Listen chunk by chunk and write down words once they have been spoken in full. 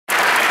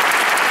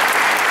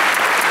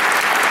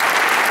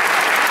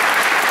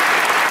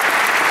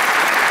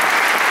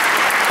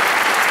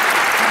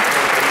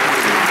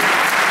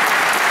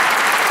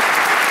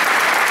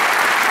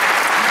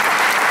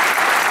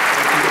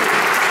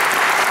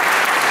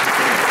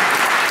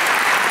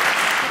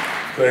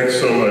Thanks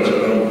so much.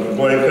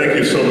 Blaine, thank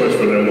you so much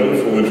for that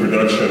wonderful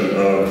introduction.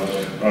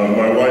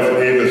 My wife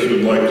Avis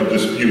would like to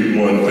dispute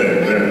one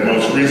thing, that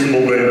most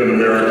reasonable man in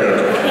America,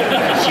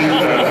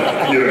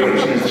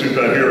 she's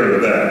not hearing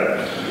of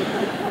that.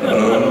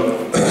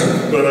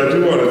 But I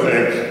do want to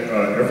thank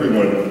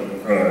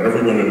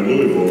everyone in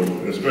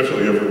Louisville,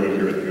 especially everyone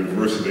here at the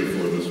university,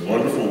 for this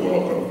wonderful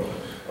welcome,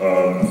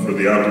 for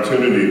the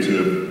opportunity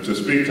to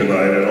speak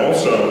tonight, and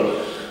also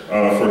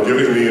for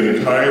giving me an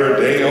entire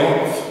day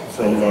off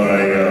from my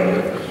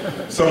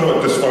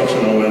somewhat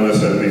dysfunctional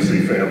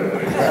MSNBC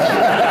family,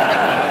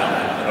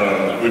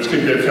 which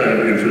can get kind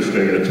of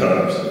interesting at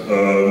times.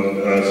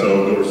 So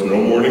there was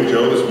no Morning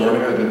Joe this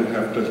morning. I didn't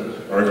have to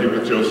argue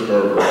with Joe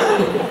Scarborough.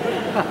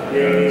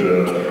 And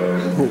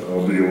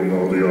I'll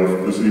be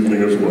off this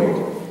evening as well.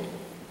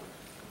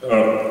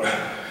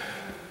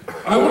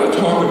 I want to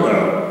talk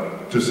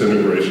about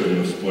disintegration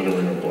and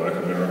splintering of Black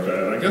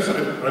America, and I guess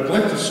I'd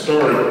like to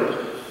start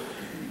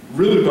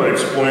really by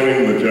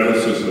explaining the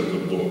genesis of the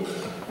book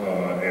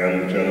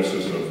and the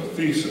genesis of the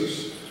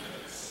thesis.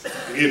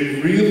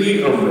 It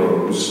really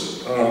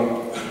arose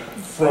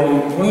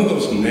from one of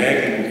those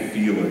nagging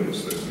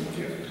feelings that we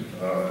get.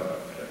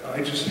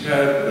 I just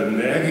had the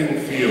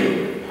nagging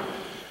feeling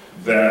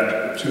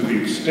that to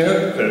the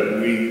extent that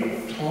we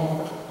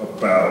talk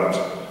about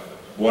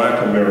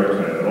Black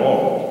America at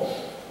all,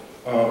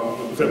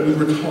 that we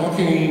were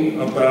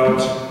talking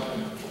about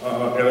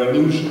an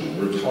illusion.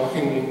 We're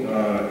talking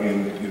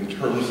in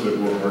terms that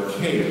were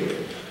archaic.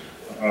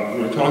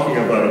 We're talking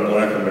about a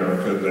Black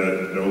America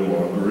that no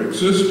longer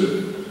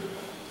existed.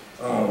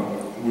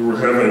 We were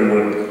having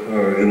what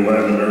in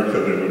Latin America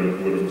they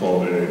would have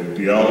called a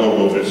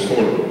diálogo de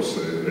sordos,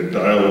 a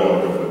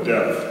dialogue of the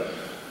deaf.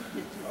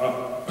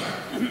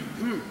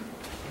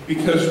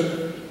 Because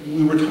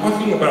we were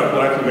talking about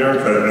Black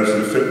America as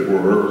if it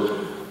were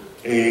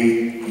a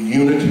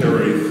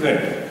unitary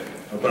thing,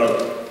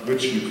 about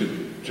which you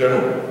could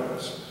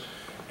generalize.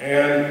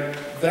 And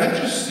that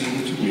just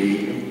seemed to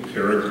me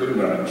empirically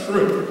not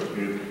true.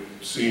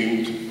 It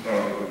seemed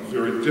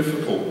very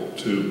difficult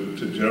to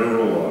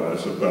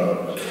generalize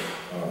about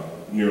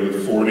nearly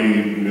 40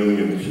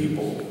 million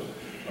people.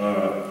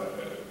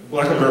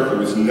 Black America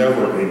was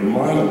never a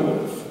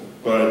monolith,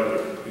 but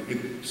it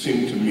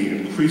seemed to me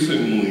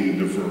increasingly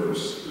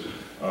diverse,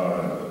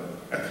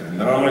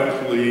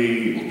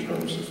 economically, in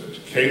terms of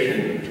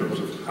education, in terms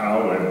of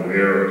how and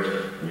where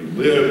we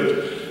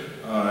lived.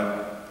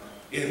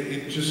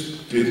 It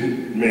just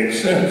didn't make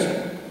sense.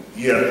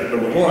 Yet,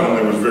 number one,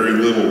 there was very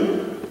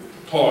little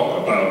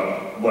talk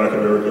about Black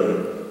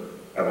America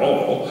at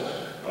all.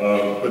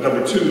 But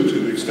number two, to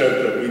the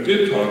extent that we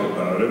did talk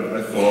about it,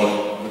 I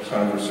thought the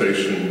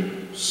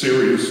conversation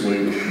seriously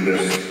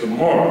missed the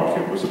mark.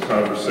 It was a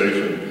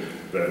conversation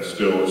that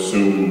still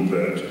assumed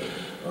that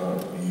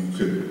you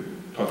could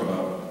talk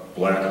about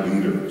Black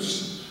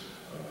leaders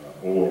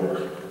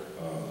or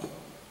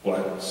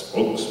Black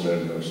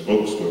spokesmen or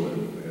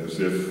spokeswomen as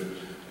if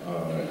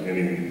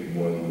any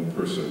one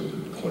person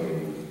could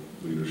claim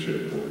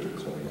leadership or to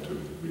claim to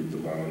read the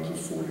minds of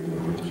 40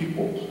 million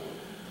people.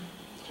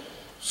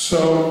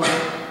 So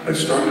I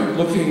started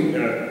looking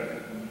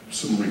at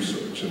some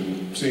research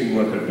and seeing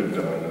what had been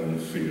done in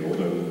the field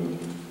and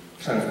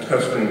kind of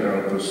testing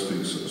out this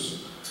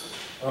thesis.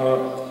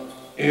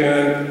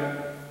 And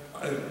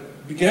I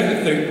began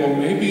to think, well,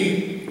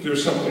 maybe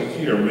there's something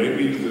here.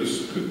 Maybe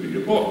this could be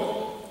a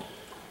book.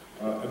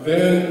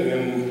 Then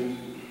in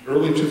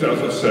early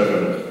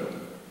 2007,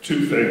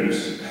 two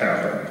things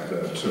happened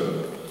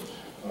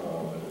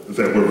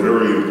that were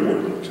very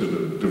important to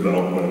the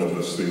development of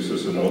this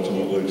thesis and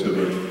ultimately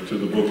to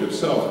the book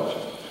itself.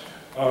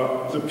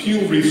 The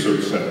Pew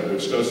Research Center,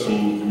 which does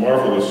some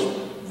marvelous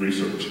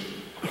research,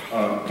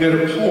 did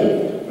a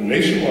poll, a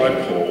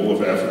nationwide poll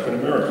of African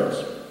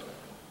Americans.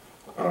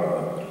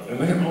 And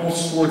they had all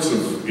sorts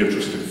of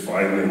interesting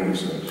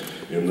findings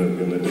in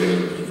the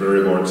data. It was a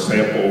very large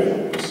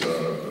sample.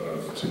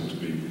 It seemed to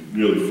be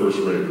really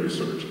first-rate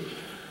research.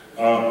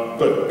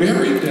 But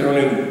buried down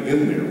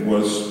in there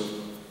was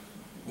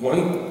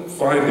one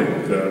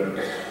finding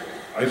that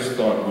I just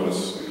thought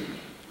was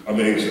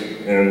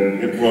amazing,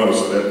 and it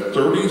was that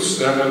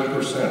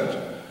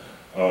 37%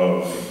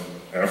 of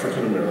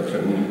African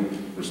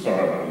American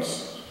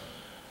respondents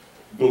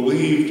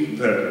believed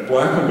that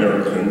Black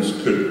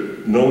Americans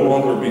could no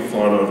longer be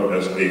thought of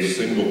as a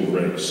single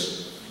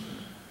race.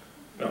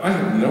 Now, I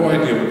have no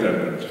idea what that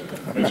meant.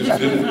 I just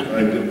didn't.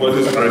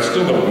 I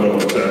still don't know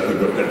exactly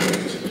what that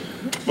means.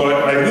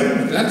 But I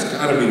knew that's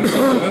got to mean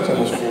something. That's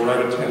almost 4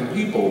 out of 10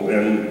 people,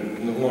 and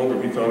no longer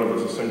be thought of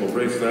as a single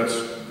race. That's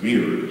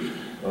weird.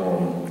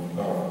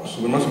 So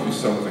there must be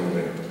something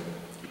there.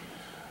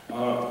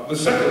 The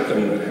second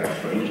thing that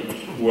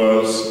happened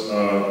was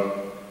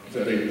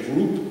that a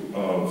group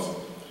of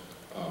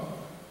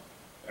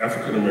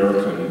African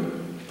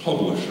American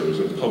publishers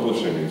and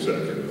publishing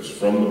executives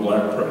from the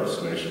Black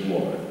press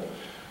nationwide,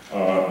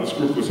 this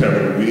group was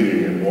having a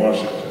meeting in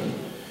Washington,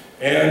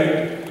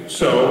 and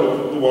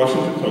so the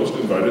Washington Post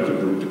invited the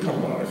group to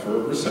come by for a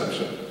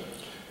reception.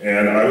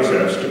 And I was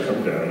asked to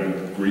come down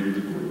and greet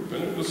the group,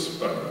 and it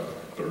was about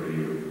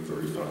 30 or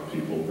 35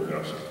 people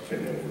perhaps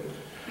came over.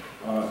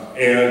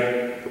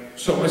 And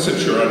so I said,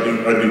 sure, I'd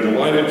be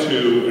delighted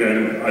to,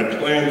 and I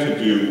planned to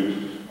do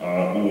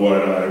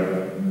what I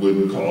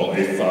would call a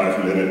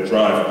 5-minute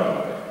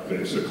drive-by,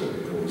 basically.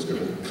 I was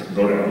going to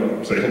go down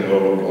and say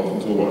hello, welcome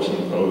to the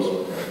Washington Post,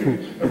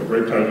 have a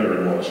great time here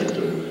in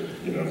Washington,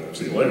 you know,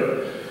 see you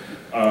later.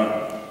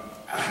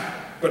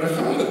 But I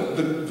found that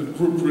the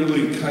group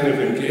really kind of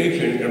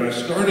engaging, and I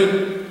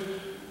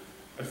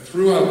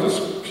threw out this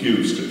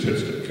Pew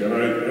statistic,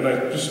 and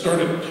I just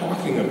started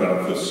talking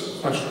about this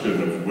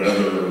question of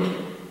whether,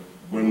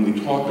 when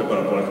we talked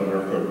about Black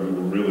America, we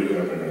were really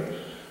having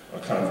a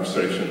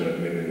conversation that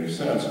made any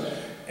sense.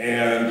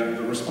 And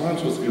the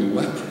response was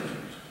electric.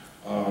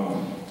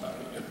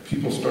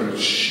 People started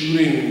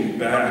shooting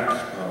back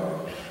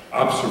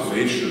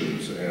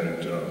observations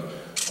and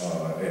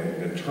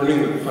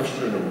turning the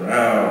question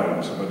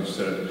around. Somebody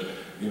said,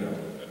 you know,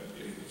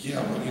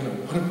 yeah, well, you know,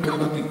 what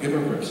about the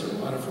immigrants? There are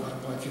a lot of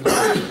Black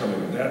immigrants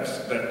coming, and that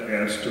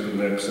adds to the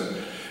mix.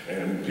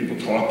 And people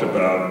talked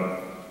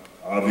about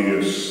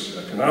obvious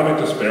economic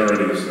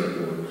disparities that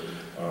were,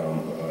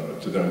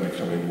 to them,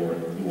 becoming more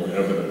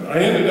evident. I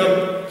ended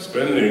up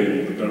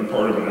spending the better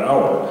part of an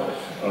hour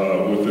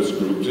with this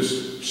group,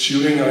 just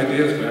shooting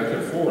ideas back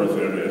and forth.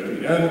 And at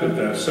the end of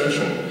that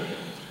session,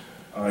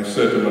 I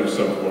said to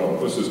myself, well,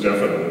 this is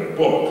definitely a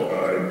book.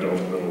 I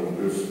don't know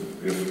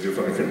if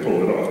I can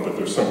pull it off, but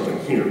there's something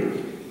here.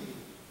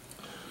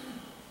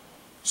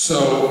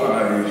 So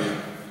I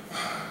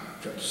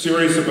got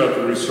serious about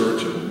the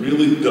research and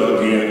really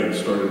dug in and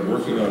started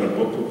working on a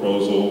book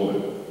proposal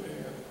and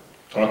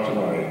talked to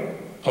my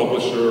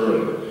publisher,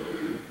 and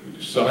we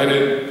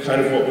decided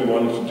kind of what we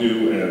wanted to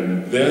do,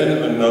 and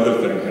then another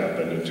thing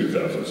happened in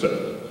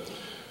 2007.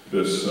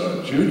 This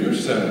junior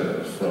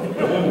senator from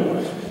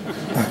Illinois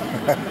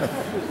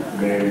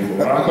named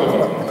Barack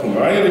Obama, whom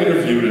I had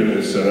interviewed in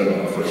his Senate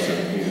office,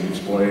 and he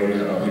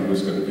explained how he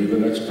was going to be the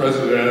next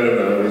president, and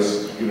I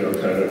was, you know,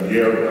 kind of,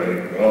 yeah,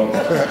 right, well, you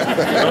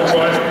know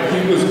what, he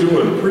was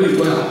doing pretty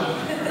well.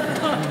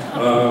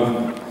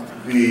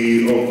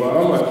 The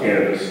Obama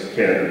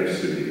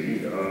candidacy,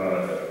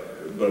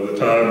 by the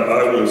time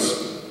I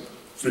was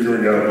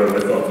figuring out what I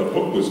thought the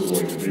book was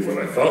going to be, what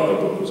I thought the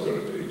book was going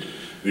to be,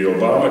 the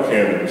Obama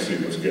candidacy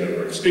was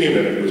gathering steam,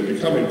 and it was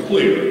becoming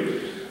clear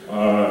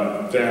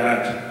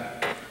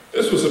that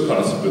this was a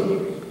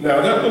possibility.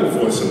 Now, that little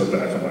voice in the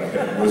back of my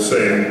head was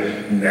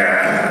saying,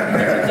 nah,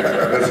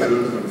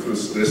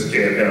 this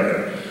can't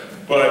happen.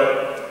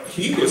 But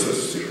he was a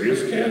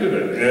serious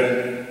candidate,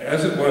 and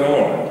as it went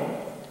on,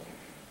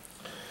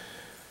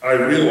 I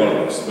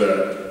realized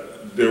that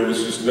there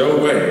was just no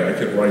way I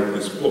could write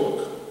this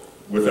book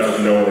without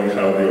knowing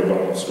how the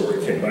Obama story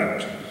came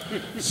out.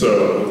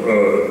 So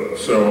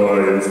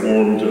I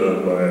informed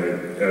my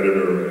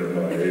editor and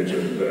my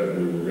agent that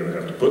we were going to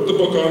have to put the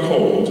book on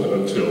hold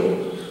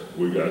until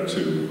we got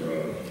to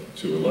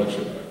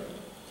election night,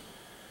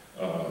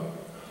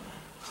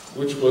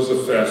 which was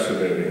a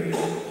fascinating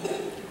year.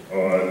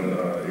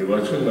 On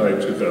election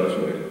night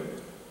 2008,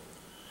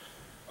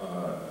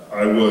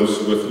 I was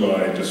with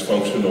my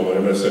dysfunctional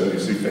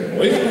MSNBC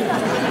family at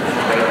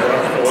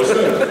Rockefeller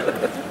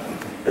Center.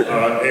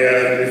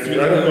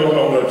 And I don't know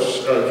how much,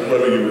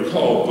 whether you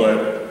recall, but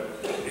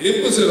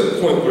it was at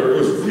a point where it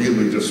was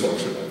really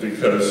dysfunctional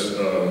because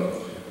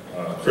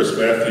Chris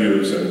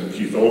Matthews and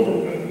Keith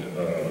Olbermann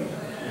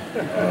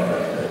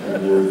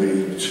were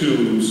the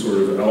two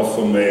sort of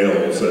alpha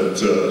males at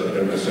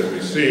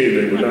MSNBC.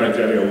 They were not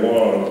getting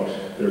along.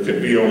 There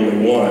could be only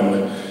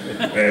one.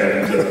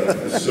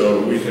 And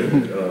so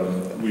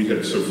we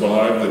had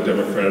survived the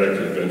Democratic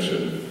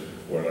convention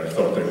when I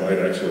thought they might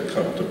actually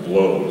come to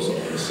blows on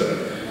the set.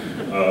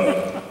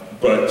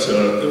 But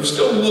there was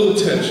still a little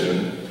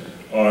tension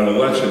on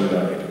election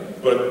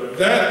night. But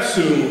that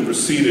soon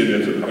receded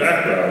into the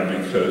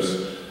background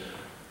because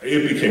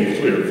it became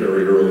clear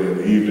very early in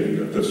the evening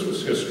that this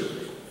was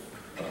history,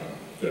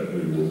 that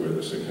we were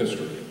witnessing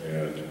history.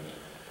 And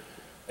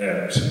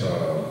at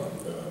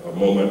a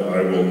moment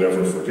I will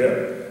never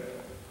forget,